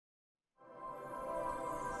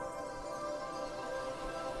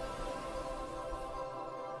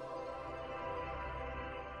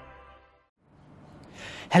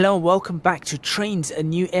Hello and welcome back to Trainz, a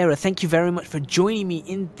new era. Thank you very much for joining me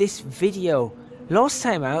in this video. Last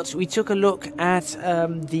time out, we took a look at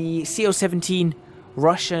the CO17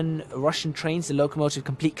 Russian trains, the Locomotive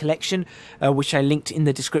Complete Collection, which I linked in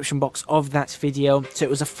the description box of that video. So it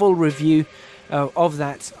was a full review of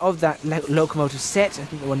that locomotive set. I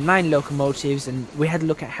think there were 9 locomotives, and we had a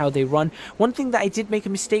look at how they run. One thing that I did make a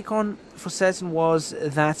mistake on for certain was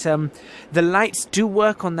that the lights do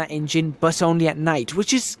work on that engine, but only at night,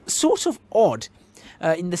 which is sort of odd.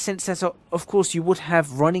 In the sense that, of course, you would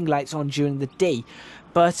have running lights on during the day.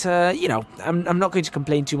 But, you know, I'm not going to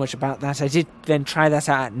complain too much about that. I did then try that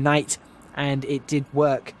out at night, and it did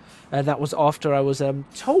work. That was after I was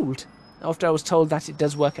told that it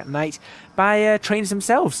does work at night by Trainz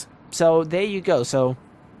themselves. So there you go.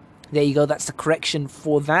 That's the correction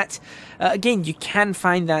for that. Again, you can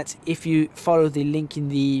find that if you follow the link in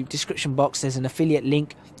the description box. There's an affiliate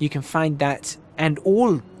link. You can find that and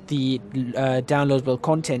all the downloadable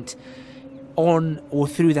content on or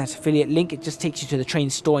through that affiliate link. It just takes you to the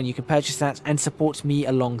Trainz store and you can purchase that and support me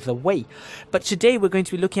along the way. But today we're going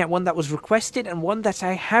to be looking at one that was requested and one that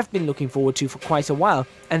I have been looking forward to for quite a while,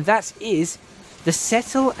 and that is the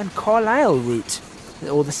Settle and Carlisle route,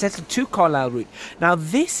 or the Settle to Carlisle route. Now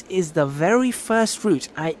this is the very first route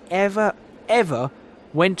I ever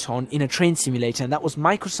went on in a train simulator, and that was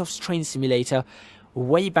Microsoft's Train Simulator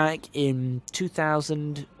way back in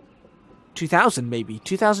 2000 maybe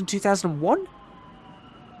 2001.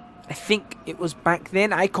 I think it was back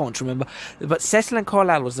then. I can't remember, but Settle and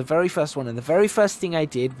Carlisle was the very first one, and the very first thing I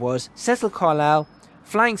did was Settle Carlisle,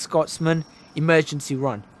 Flying Scotsman, emergency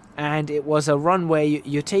run. And it was a run where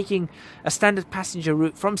you're taking a standard passenger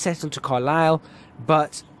route from Settle to Carlisle,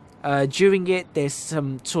 but during it there's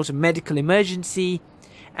some sort of medical emergency,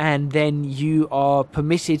 and then you are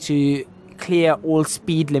permitted to clear all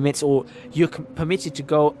speed limits, or you're permitted to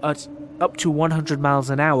go at up to 100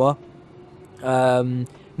 miles an hour,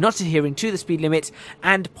 not adhering to the speed limits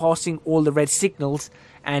and passing all the red signals,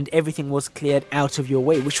 and everything was cleared out of your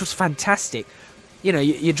way, which was fantastic. You know,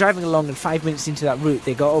 you're driving along, and 5 minutes into that route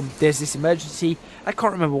they go, oh, there's this emergency. I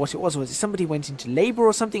can't remember what it was. Was it somebody went into labour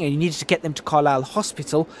or something, and you needed to get them to Carlisle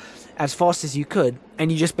Hospital as fast as you could,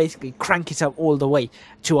 and you just basically crank it up all the way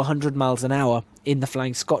to 100 miles an hour in the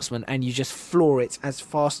Flying Scotsman, and you just floor it as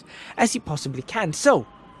fast as you possibly can. So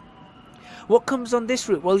what comes on this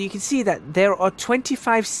route? Well, you can see that there are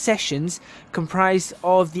 25 sessions comprised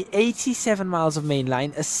of the 87 miles of main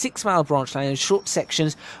line, a 6-mile branch line, and short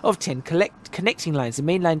sections of 10 connecting lines. The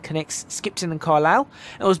main line connects Skipton and Carlisle,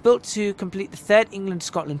 and was built to complete the 3rd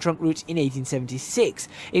England-Scotland trunk route in 1876.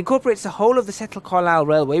 It incorporates the whole of the Settle Carlisle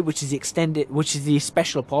Railway, which is the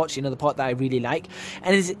special part, you know, the part that I really like,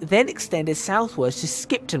 and is then extended southwards to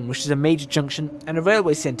Skipton, which is a major junction and a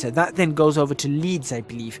railway centre. That then goes over to Leeds, I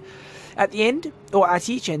believe. At the end, or at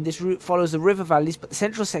each end, this route follows the river valleys, but the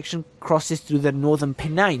central section crosses through the Northern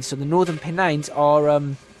Pennines. So the Northern Pennines are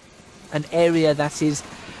an area that is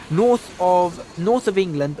north of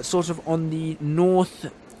England, but sort of on the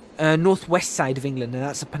northwest side of England, and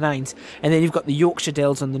that's the Pennines. And then you've got the Yorkshire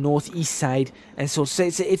Dales on the northeast side, and so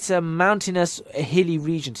it's a mountainous, hilly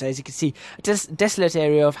region. So as you can see, a desolate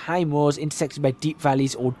area of high moors intersected by deep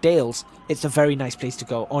valleys or dales. It's a very nice place to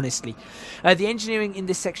go, honestly. The engineering in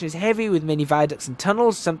this section is heavy, with many viaducts and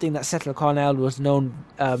tunnels, something that Settle Carlisle was known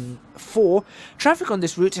for. Traffic on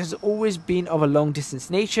this route has always been of a long-distance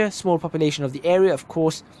nature, small population of the area, of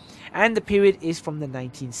course, and the period is from the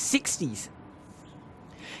 1960s.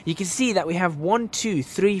 You can see that we have 1, 2,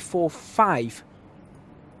 3, 4, 5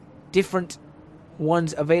 different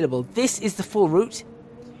ones available. This is the full route,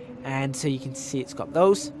 and so you can see it's got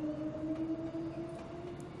those.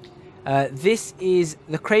 This is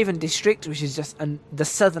the Craven district, which is just the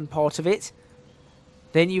southern part of it.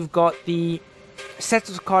 Then you've got the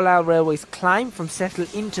Settle to Carlisle Railway's climb from Settle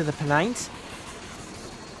into the Pennines.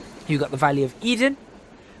 You've got the Valley of Eden,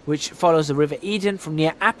 which follows the River Eden from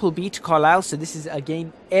near Appleby to Carlisle. So this is,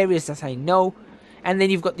 again, areas that I know. And then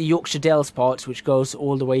you've got the Yorkshire Dales part, which goes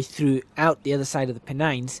all the way through out the other side of the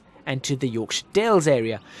Pennines and to the Yorkshire Dales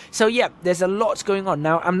area. So yeah, there's a lot going on.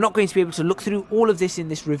 Now, I'm not going to be able to look through all of this in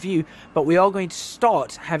this review, but we are going to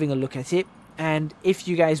start having a look at it. And if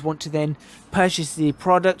you guys want to then purchase the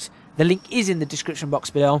product, the link is in the description box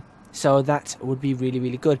below. So that would be really,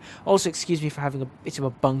 really good. Also, excuse me for having a bit of a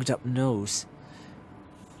bunged up nose.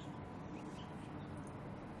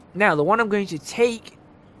 Now, the one I'm going to take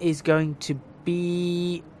is going to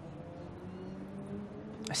be...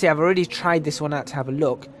 See, I've already tried this one out to have a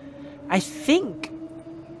look. I think...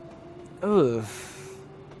 I'm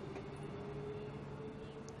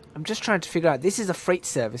just trying to figure out. This is a freight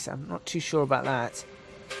service. I'm not too sure about that.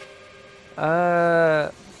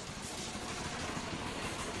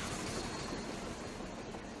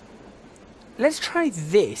 Let's try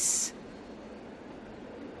this.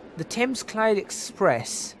 The Thames Clyde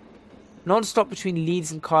Express. Non-stop between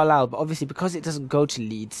Leeds and Carlisle, but obviously because it doesn't go to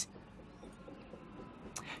Leeds.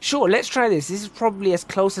 Sure, let's try this. This is probably as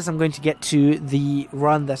close as I'm going to get to the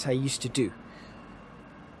run that I used to do.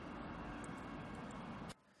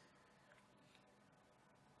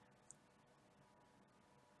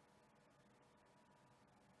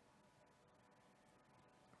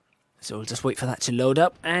 So we'll just wait for that to load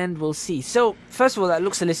up and we'll see. So, first of all, that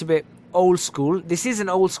looks a little bit old school. This is an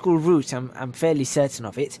old school route, I'm fairly certain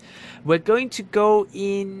of it. We're going to go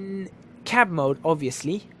in cab mode,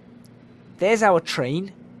 obviously. There's our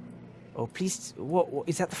train. Oh, please, what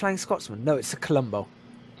is that the Flying Scotsman? No, it's a Colombo.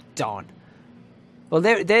 Darn. Well,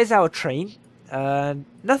 there's our train.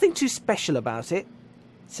 Nothing too special about it.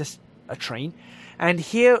 It's just a train. And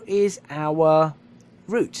here is our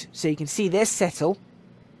route. So you can see there's Settle.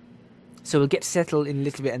 So we'll get Settle in a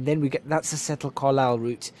little bit, and then that's the Settle Carlisle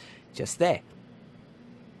route just there.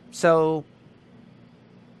 So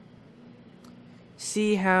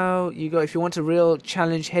see how you go. If you want a real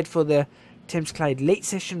challenge, head for the Thames Clyde late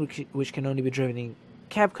session, which can only be driven in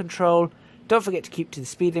cab control. Don't forget to keep to the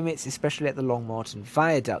speed limits, especially at the Longmartin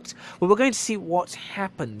Viaduct. Well, we're going to see what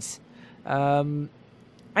happens. I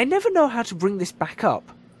never know how to bring this back up,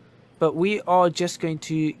 but we are just going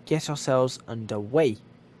to get ourselves underway.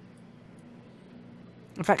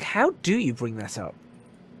 In fact, how do you bring that up?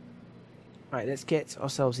 Right, let's get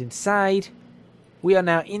ourselves inside. We are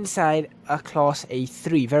now inside a Class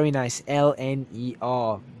A3. Very nice.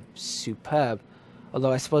 LNER. Superb.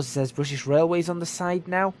 Although I suppose it says British Railways on the side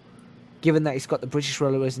now, given that it's got the British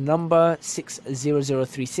Railways number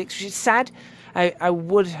 60036, which is sad. I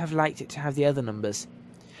would have liked it to have the other numbers.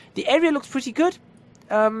 The area looks pretty good.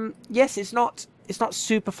 Yes, it's not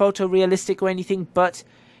super photorealistic or anything, but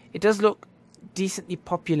it does look decently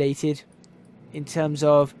populated in terms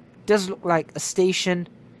of, it does look like a station,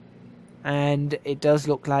 and it does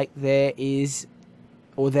look like there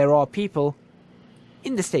are people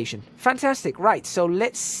in the station. Fantastic. Right, so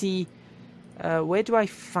let's see, where do I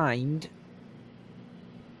find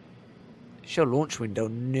show launch window?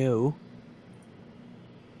 No,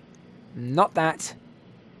 not that.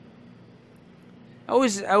 I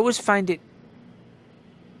always find it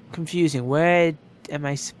confusing. Where am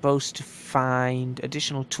I supposed to find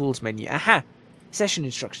additional tools menu? Aha! Session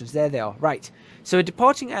instructions. There they are. Right. So we're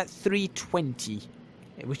departing at 3:20,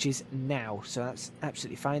 which is now. So that's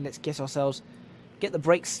absolutely fine. Let's get the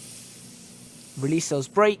brakes, release those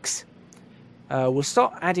brakes. We'll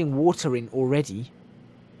start adding water in already.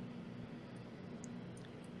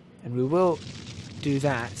 And we will do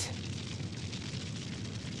that.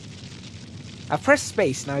 I've pressed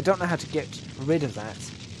space. Now I don't know how to get rid of that.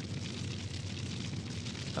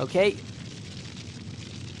 Okay.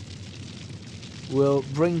 We'll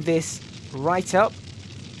bring this right up.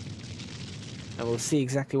 And we'll see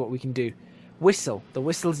exactly what we can do. Whistle. The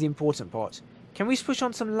whistle's the important part. Can we push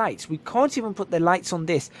on some lights? We can't even put the lights on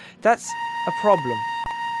this. That's a problem.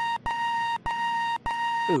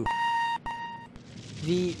 Ooh.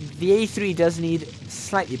 The A3 does need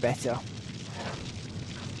slightly better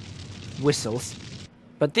whistles.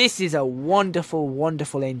 But this is a wonderful,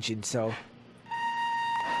 wonderful engine, so...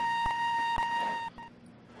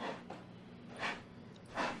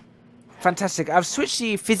 Fantastic. I've switched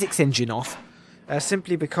the physics engine off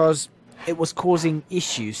simply because it was causing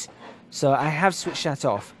issues. So I have switched that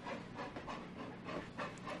off.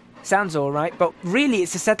 Sounds alright, but really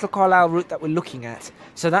it's the Settle Carlisle route that we're looking at.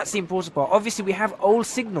 So that's the important part. Obviously we have old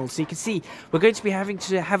signals, so you can see we're going to be having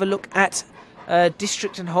to have a look at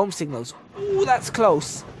district and home signals. Ooh, that's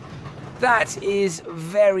close. That is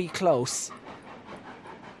very close.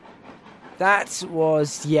 That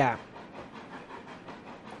was, yeah.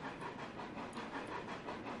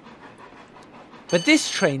 But this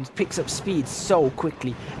train picks up speed so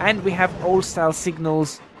quickly, and we have old style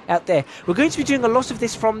signals out there. We're going to be doing a lot of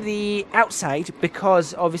this from the outside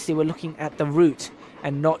because obviously we're looking at the route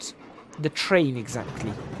and not the train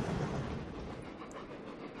exactly.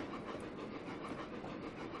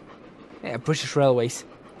 Yeah, British Railways.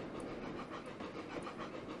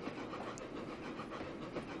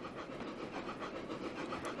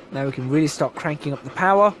 Now we can really start cranking up the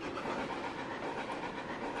power.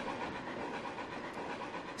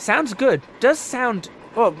 Sounds good. Does sound,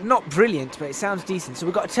 well, not brilliant, but it sounds decent. So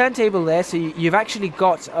we've got a turntable there, so you've actually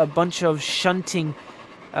got a bunch of shunting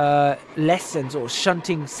lessons, or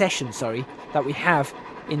shunting sessions, sorry, that we have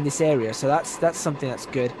in this area. So that's something that's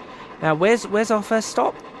good. Now, where's our first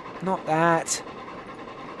stop? Not that.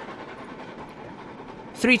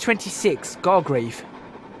 326, Gargrave.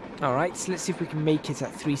 Alright, so let's see if we can make it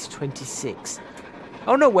at 326.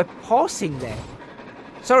 Oh no, we're passing there.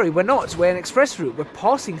 Sorry, we're not. We're an express route. We're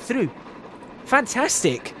passing through.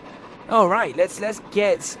 Fantastic. Alright, let's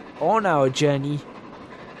get on our journey.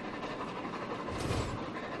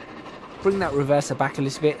 Bring that reverser back a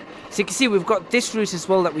little bit. So you can see we've got this route as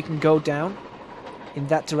well that we can go down in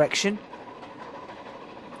that direction.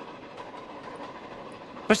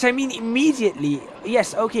 But I mean, immediately,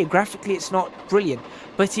 yes, okay, graphically it's not brilliant,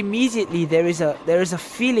 but immediately there is a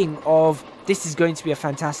feeling of this is going to be a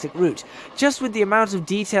fantastic route, just with the amount of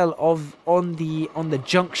detail on the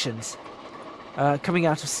junctions coming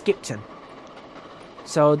out of Skipton.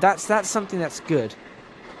 So that's something that's good.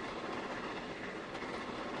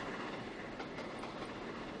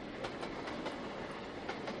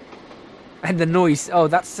 And the noise, oh,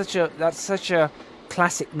 that's such a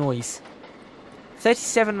classic noise.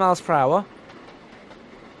 37 miles per hour.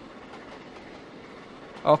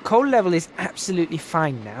 Our coal level is absolutely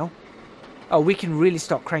fine now. Oh, we can really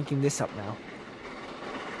start cranking this up now.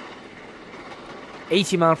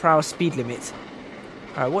 80 mile per hour speed limit.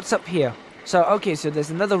 Alright, what's up here? So, okay, so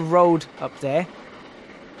there's another road up there.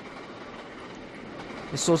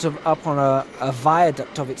 It's sort of up on a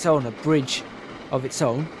viaduct of its own, a bridge of its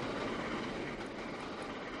own.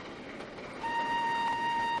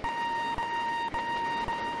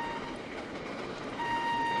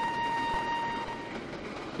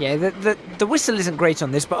 Yeah, the whistle isn't great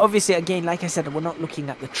on this, but obviously, again, like I said, we're not looking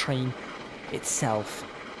at the train itself.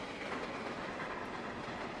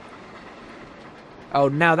 Oh,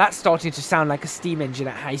 now that's starting to sound like a steam engine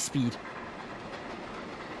at high speed.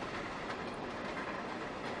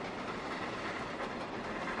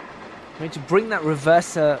 I'm going to bring that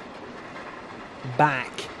reverser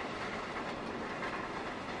back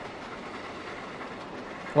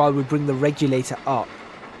while we bring the regulator up.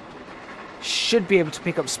 Should be able to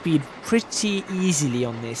pick up speed pretty easily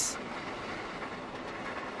on this.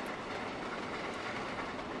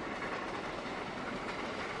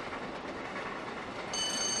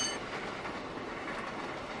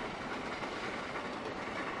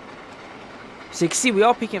 So you can see we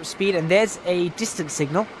are picking up speed, and there's a distance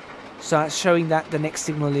signal. So that's showing that the next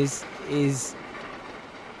signal is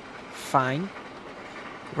fine.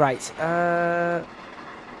 Right. Let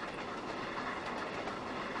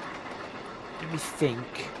me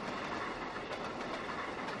think.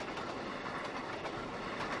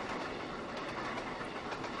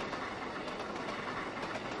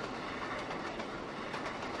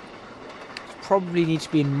 Probably need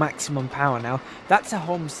to be in maximum power now. That's a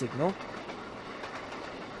home signal.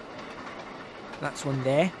 That's one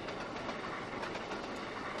there.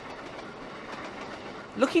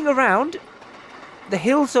 Looking around, the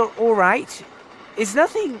hills are alright. It's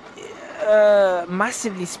nothing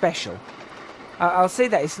massively special. I'll say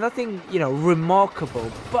that it's nothing, you know,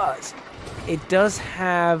 remarkable, but it does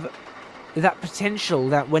have that potential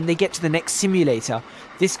that when they get to the next simulator,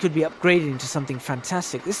 this could be upgraded into something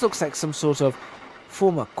fantastic. This looks like some sort of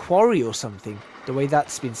former quarry or something, the way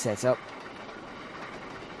that's been set up.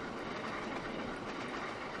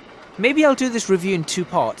 Maybe I'll do this review in 2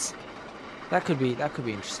 parts. That could be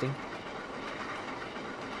interesting.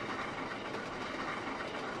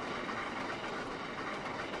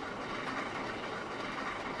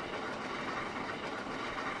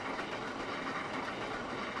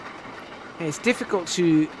 And it's difficult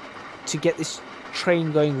to get this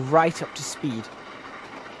train going right up to speed.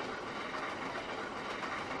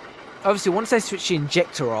 Obviously, once I switch the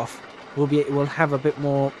injector off, we'll have a bit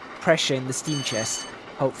more pressure in the steam chest.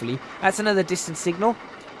 Hopefully, that's another distance signal.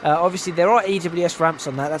 Obviously, there are AWS ramps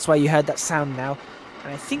on that. That's why you heard that sound now.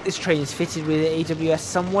 And I think this train is fitted with AWS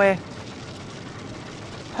somewhere.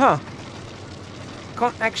 Huh?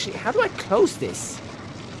 Can't actually. How do I close this?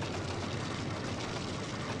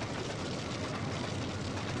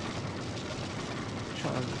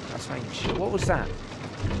 That's fine. What was that?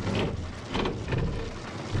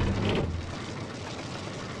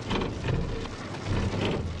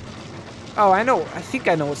 Oh, I know. I think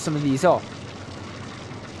I know what some of these are.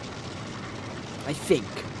 I think.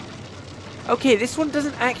 Okay, this one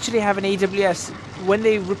doesn't actually have an AWS. When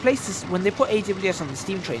they replaced this, when they put AWS on the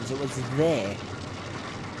steam trains, it was there.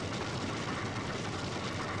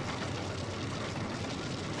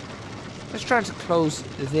 Let's try to close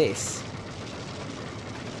this.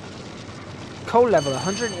 Coal level,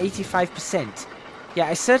 185%. Yeah,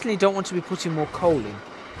 I certainly don't want to be putting more coal in.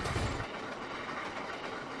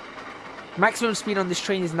 Maximum speed on this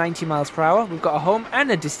train is 90 miles per hour. We've got a home and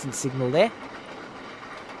a distance signal there.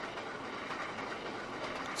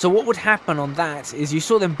 So what would happen on that is you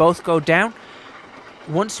saw them both go down.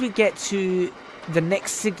 once we get to the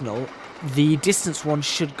next signal, the distance one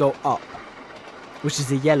should go up, which is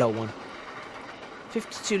the yellow one.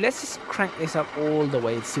 52. Let's just crank this up all the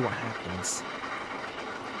way and see what happens.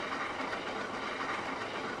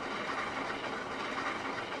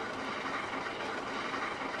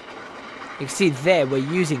 You can see there we're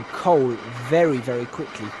using coal very, very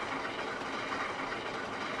quickly.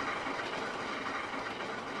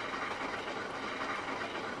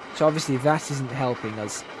 So obviously that isn't helping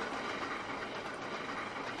us.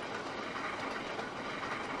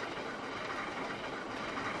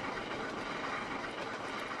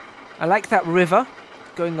 I like that river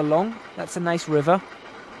going along. That's a nice river.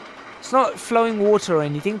 It's not flowing water or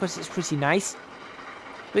anything, but it's pretty nice.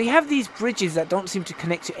 We have these bridges that don't seem to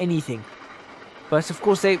connect to anything. But of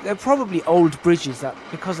course they're probably old bridges that,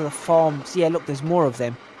 because of the farms. Yeah, look, there's more of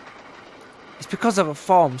them. It's because of the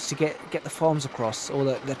farms to get the farms across, or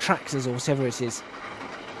the tractors, or whatever it is.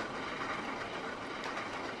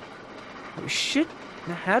 We should.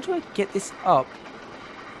 Now, how do I get this up?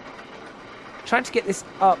 I'm trying to get this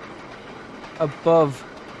up above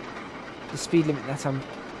the speed limit that I'm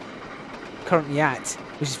currently at,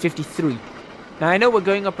 which is 53. Now I know we're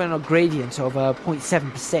going up on a gradient of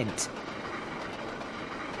 0.7%.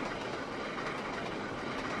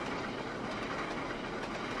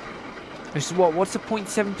 Which is what? What's a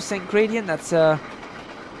 0.7% gradient? That's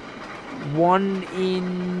 1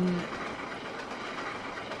 in.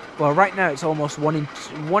 Well, right now it's almost 1 in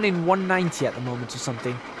 190 at the moment or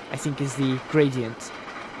something. I think is the gradient.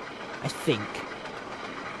 I think.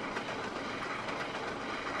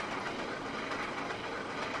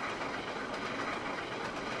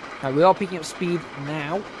 Right, we are picking up speed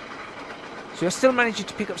now. So you're still managing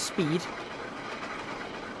to pick up speed.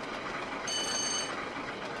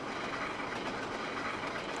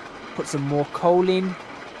 Put some more coal in.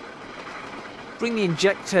 Bring the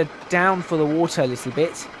injector down for the water a little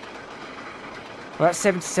bit. We're at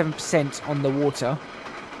 77% on the water.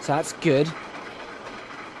 So that's good.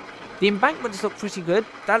 The embankments look pretty good.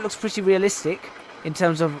 That looks pretty realistic in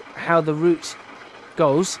terms of how the route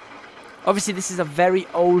goes. Obviously this is a very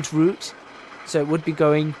old route. So it would be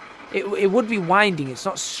going... It would be winding. It's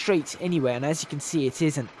not straight anywhere. And as you can see, it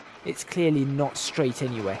isn't. It's clearly not straight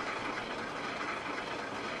anywhere.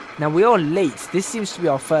 Now we are late. This seems to be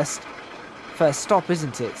our first stop,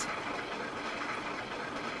 isn't it?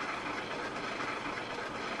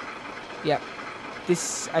 Yep.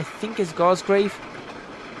 This, I think, is Garsgrave.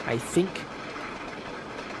 I think.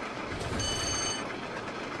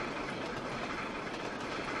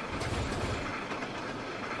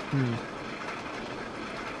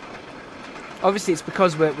 Obviously it's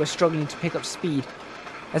because we're struggling to pick up speed.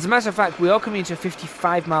 As a matter of fact, we are coming into a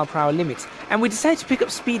 55 mile per hour limit, and we decided to pick up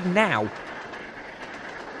speed now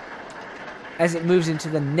as it moves into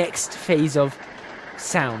the next phase of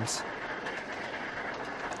sounds.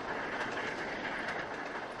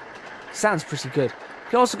 Sounds pretty good. You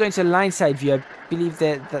can also go into line side view. I believe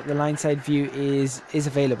that the line side view is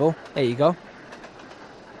available. There you go.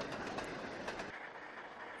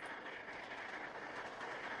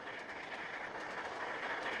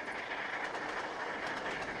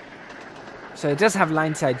 So it does have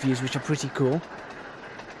line side views, which are pretty cool.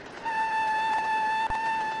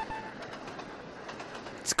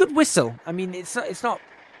 It's a good whistle. I mean, it's not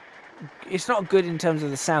good in terms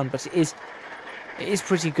of the sound, but it is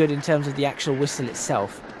pretty good in terms of the actual whistle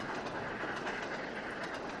itself.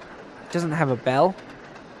 It doesn't have a bell.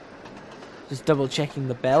 Just double checking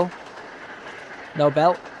the bell. No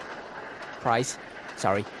bell. Prize.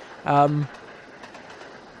 Sorry. Yeah,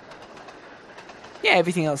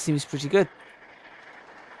 everything else seems pretty good.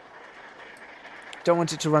 Don't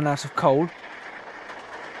want it to run out of coal.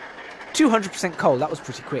 200% coal. That was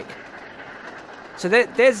pretty quick. So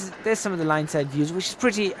there's some of the line side views, which is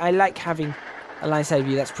pretty. I like having a line side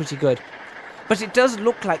view. That's pretty good. But it does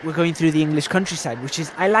look like we're going through the English countryside, which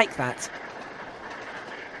is, I like that.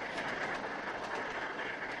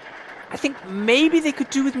 I think maybe they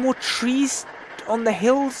could do with more trees on the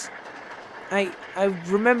hills. I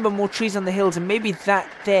remember more trees on the hills, and maybe that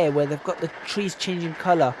there where they've got the trees changing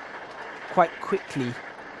colour quite quickly.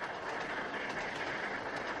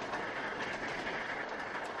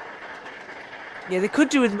 Yeah, they could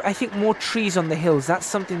do with, I think, more trees on the hills. That's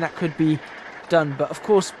something that could be done. But of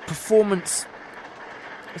course, performance,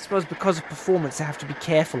 I suppose because of performance, they have to be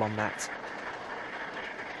careful on that.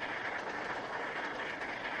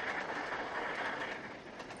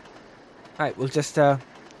 Alright, we'll just cut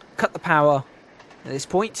the power at this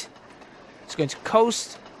point. It's going to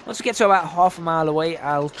coast. Once we get to about half a mile away,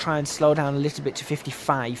 I'll try and slow down a little bit to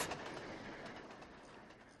 55.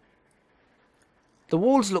 The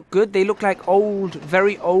walls look good. They look like old,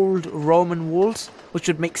 very old Roman walls, which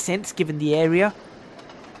would make sense given the area.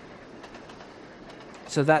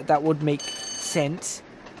 So that would make sense.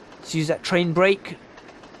 Let's use that train brake.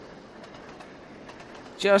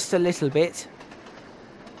 Just a little bit.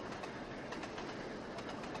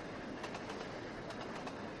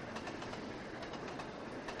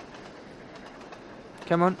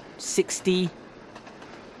 Come on, 60,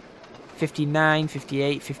 59,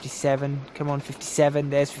 58, 57, come on, 57,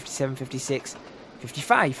 there's 57, 56,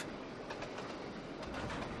 55.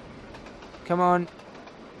 Come on.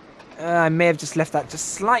 I may have just left that just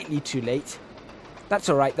slightly too late. That's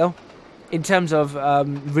alright though, in terms of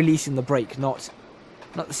releasing the brake, not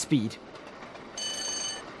the speed.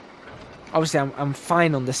 Obviously I'm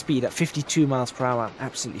fine on the speed, at 52 miles per hour, I'm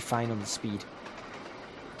absolutely fine on the speed.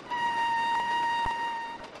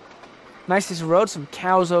 Nice little road, some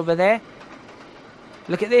cows over there.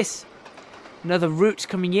 Look at this. Another route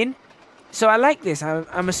coming in. So I like this.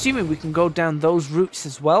 I'm assuming we can go down those routes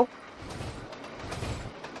as well.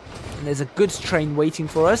 And there's a goods train waiting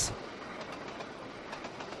for us.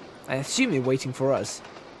 I assume they're waiting for us.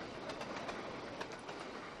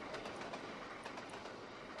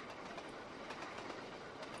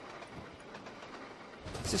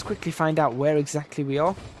 Let's just quickly find out where exactly we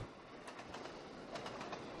are.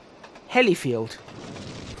 Helifield.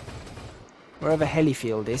 Wherever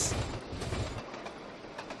Helifield is.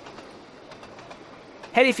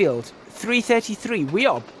 Helifield, 3:33. We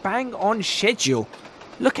are bang on schedule.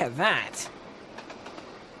 Look at that.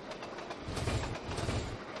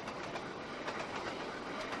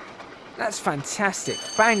 That's fantastic.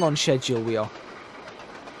 Bang on schedule we are.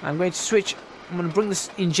 I'm going to switch. I'm going to bring the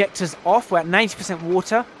injectors off. We're at 90%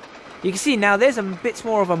 water. You can see now there's a bit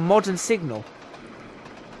more of a modern signal.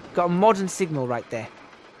 Got a modern signal right there,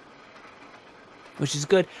 which is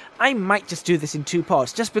good. I might just do this in 2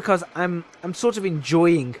 parts, just because I'm sort of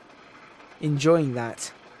enjoying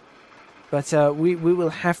that. But we will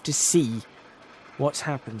have to see what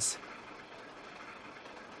happens.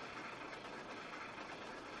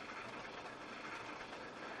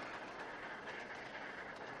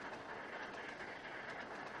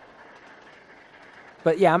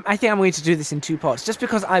 But yeah, I think I'm going to do this in 2 parts, just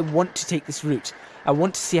because I want to take this route. I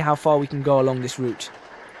want to see how far we can go along this route.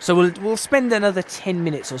 So we'll spend another 10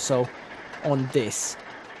 minutes or so on this.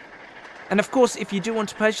 And of course, if you do want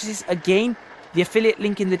to purchase this, again, the affiliate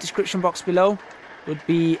link in the description box below would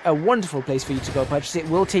be a wonderful place for you to go purchase it.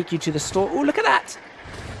 It will take you to the store. Oh, look at that!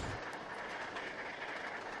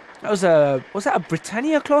 Was that a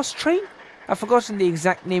Britannia class train? I've forgotten the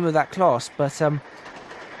exact name of that class, but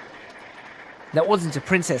that wasn't a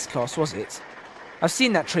Princess class, was it? I've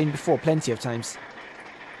seen that train before plenty of times.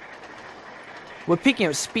 We're picking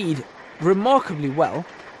up speed remarkably well.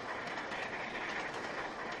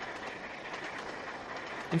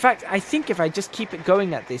 In fact, I think if I just keep it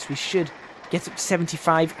going at this, we should get up to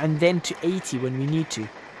 75 and then to 80 when we need to.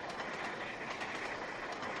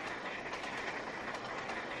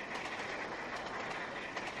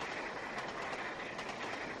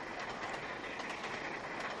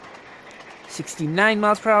 $69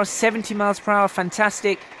 miles per hour, 70 miles per hour,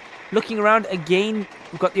 fantastic. Looking around again,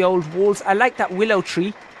 we've got the old walls. I like that willow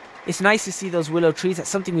tree. It's nice to see those willow trees. That's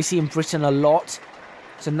something we see in Britain a lot.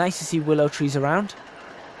 So nice to see willow trees around.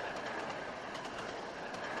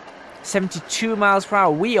 72 miles per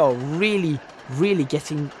hour. We are really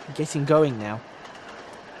getting going now.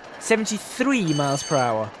 73 miles per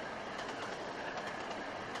hour.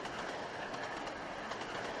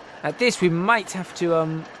 At this, we might have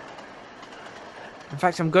to in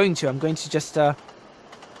fact, I'm going to just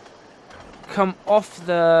come off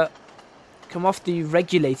the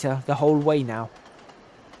regulator the whole way now.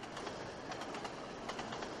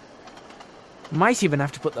 Might even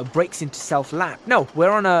have to put the brakes into self-lap. No,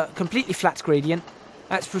 we're on a completely flat gradient.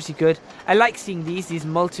 That's pretty good. I like seeing these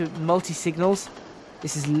multi signals.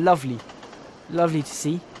 This is lovely. Lovely to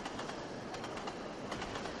see.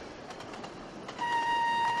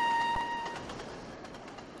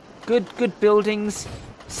 Good buildings.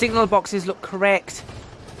 Signal boxes look correct.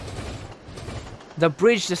 The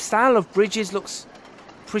bridge, the style of bridges looks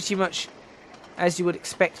pretty much as you would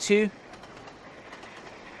expect to.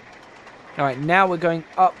 Alright, now we're going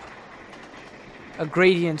up a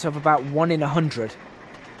gradient of about 1 in 100.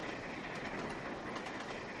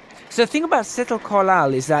 So the thing about Settle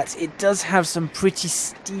Carlisle is that it does have some pretty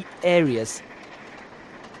steep areas.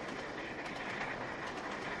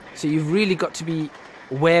 So you've really got to be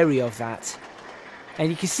wary of that. And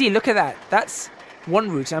you can see, look at that. That's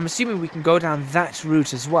one route. I'm assuming we can go down that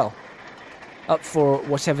route as well. Up for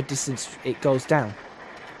whatever distance it goes down.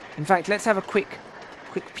 In fact, let's have a quick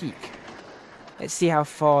quick peek. Let's see how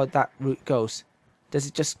far that route goes. Does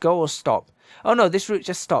it just go or stop? Oh no, this route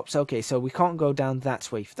just stops. Okay, so we can't go down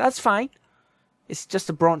that way. That's fine. It's just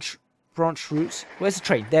a branch route. Where's the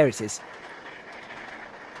train? There it is.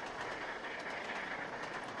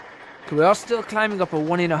 Okay, we are still climbing up a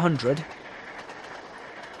 1 in 100.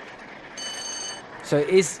 So it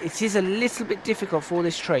is a little bit difficult for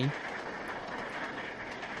this train.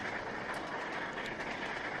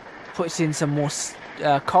 Puts in some more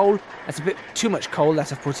coal. That's a bit too much coal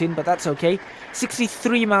that I've put in, but that's okay.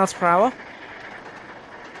 63 miles per hour.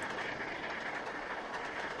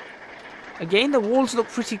 Again, the walls look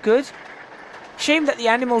pretty good. Shame that the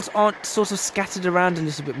animals aren't sort of scattered around a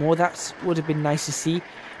little bit more. That would have been nice to see.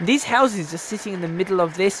 These houses just sitting in the middle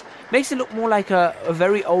of this makes it look more like a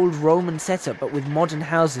very old Roman setup, but with modern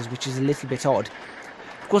houses, which is a little bit odd.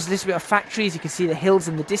 Of course, a little bit of factories. You can see the hills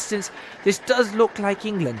in the distance. This does look like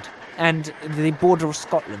England and the border of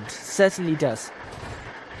Scotland. Certainly does.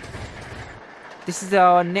 This is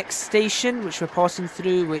our next station, which we're passing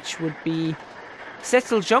through, which would be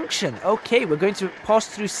Settle Junction. Okay, we're going to pass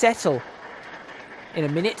through Settle in a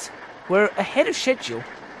minute. We're ahead of schedule.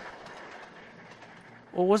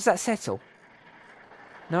 Or was that Settle?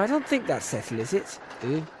 No, I don't think that's Settle, is it?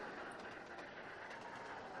 Ooh.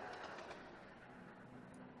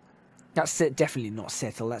 That's definitely not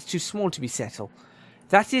Settle. That's too small to be Settle.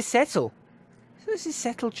 That is Settle. So this is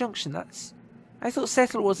Settle Junction. I thought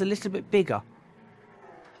Settle was a little bit bigger.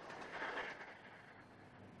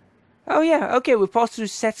 Oh yeah, okay, we passed through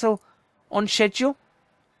Settle on schedule.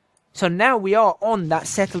 So now we are on that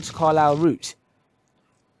Settle to Carlisle route.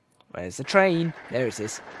 Where's the train? There it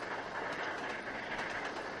is.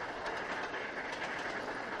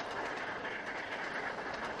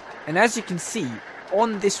 And as you can see,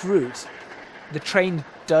 on this route, the train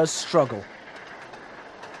does struggle.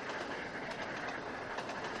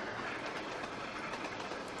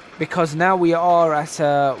 Because now we are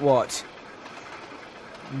at, what?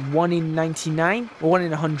 1 in 99? Or 1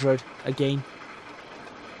 in 100 again.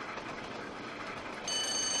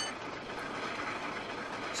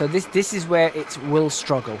 So this is where it will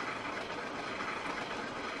struggle.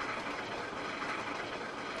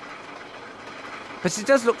 But it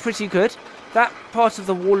does look pretty good. That part of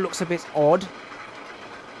the wall looks a bit odd.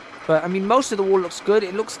 But, I mean, most of the wall looks good.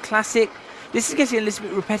 It looks classic. This is getting a little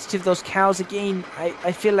bit repetitive, those cows. Again,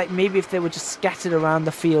 I feel like maybe if they were just scattered around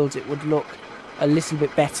the fields, it would look a little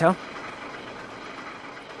bit better.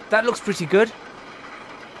 That looks pretty good.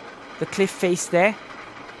 The cliff face there.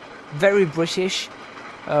 Very British.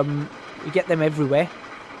 We get them everywhere.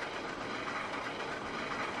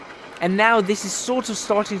 And now this is sort of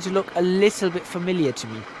starting to look a little bit familiar to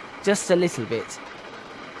me. Just a little bit.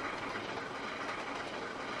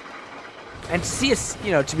 And to see us,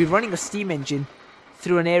 you know, to be running a steam engine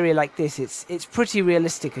through an area like this, it's pretty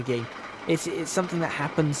realistic again. It's something that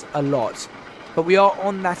happens a lot. But we are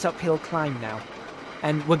on that uphill climb now.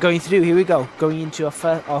 And we're going through, here we go, going into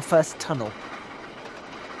our first tunnel.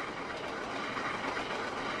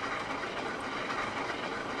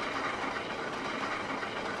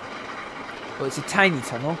 Well, it's a tiny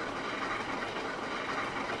tunnel.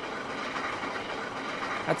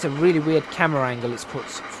 That's a really weird camera angle it's put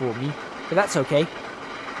for me, but that's okay.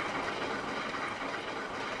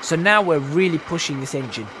 So now we're really pushing this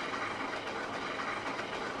engine.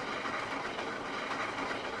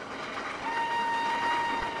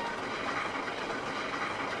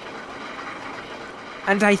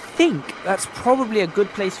 And I think that's probably a good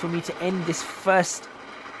place for me to end this first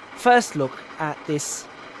look at this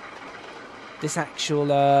actual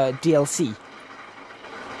DLC.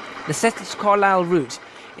 The Settle to Carlisle route.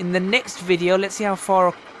 In the next video, let's see how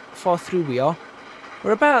far through we are.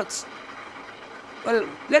 We're about, well,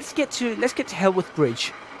 let's get to Helworth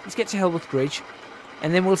Bridge. Let's get to Helworth Bridge,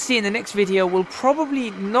 and then we'll see in the next video. We'll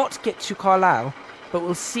probably not get to Carlisle, but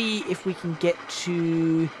we'll see if we can get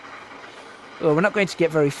to. Well, we're not going to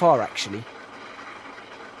get very far actually.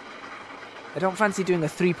 I don't fancy doing a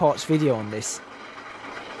 3-parts video on this.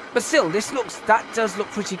 But still, that does look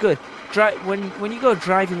pretty good. When you go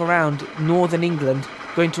driving around northern England,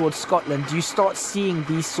 going towards Scotland, you start seeing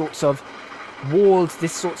these sorts of walls,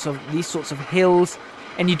 these sorts of hills,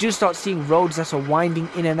 and you do start seeing roads that are winding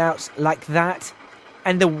in and out like that.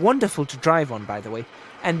 And they're wonderful to drive on, by the way.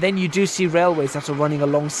 And then you do see railways that are running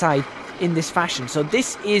alongside in this fashion. So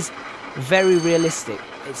this is very realistic.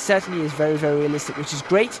 It certainly is very, very realistic, which is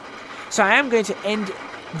great. So I am going to end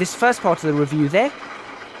this first part of the review there.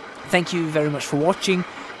 Thank you very much for watching.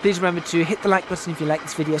 Please remember to hit the like button if you like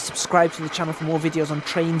this video, subscribe to the channel for more videos on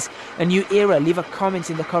Trainz, a new era. Leave a comment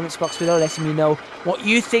in the comments box below letting me know what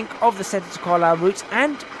you think of the Setter to Carlisle route,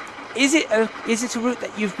 and is it a route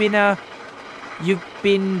that you've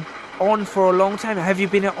been on for a long time? Have you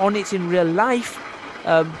been on it in real life?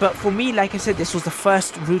 But for me, like I said, this was the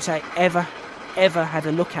first route I ever had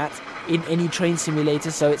a look at in any train simulator,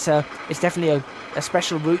 so it's definitely a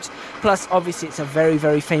special route. Plus, obviously, it's a very,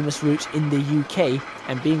 very famous route in the UK,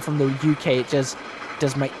 and being from the UK, it does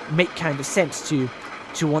make kind of sense to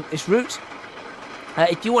want this route.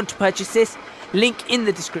 If you want to purchase this, link in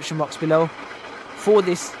the description box below for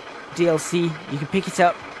this DLC. You can pick it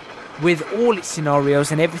up with all its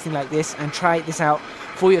scenarios and everything like this, and try this out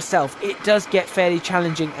for yourself. It does get fairly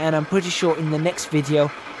challenging, and I'm pretty sure in the next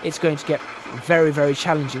video it's going to get very, very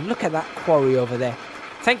challenging. Look at that quarry over there.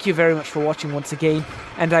 Thank you very much for watching once again,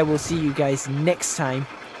 and I will see you guys next time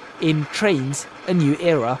in Trainz, a new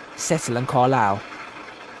era, Settle and Carlisle.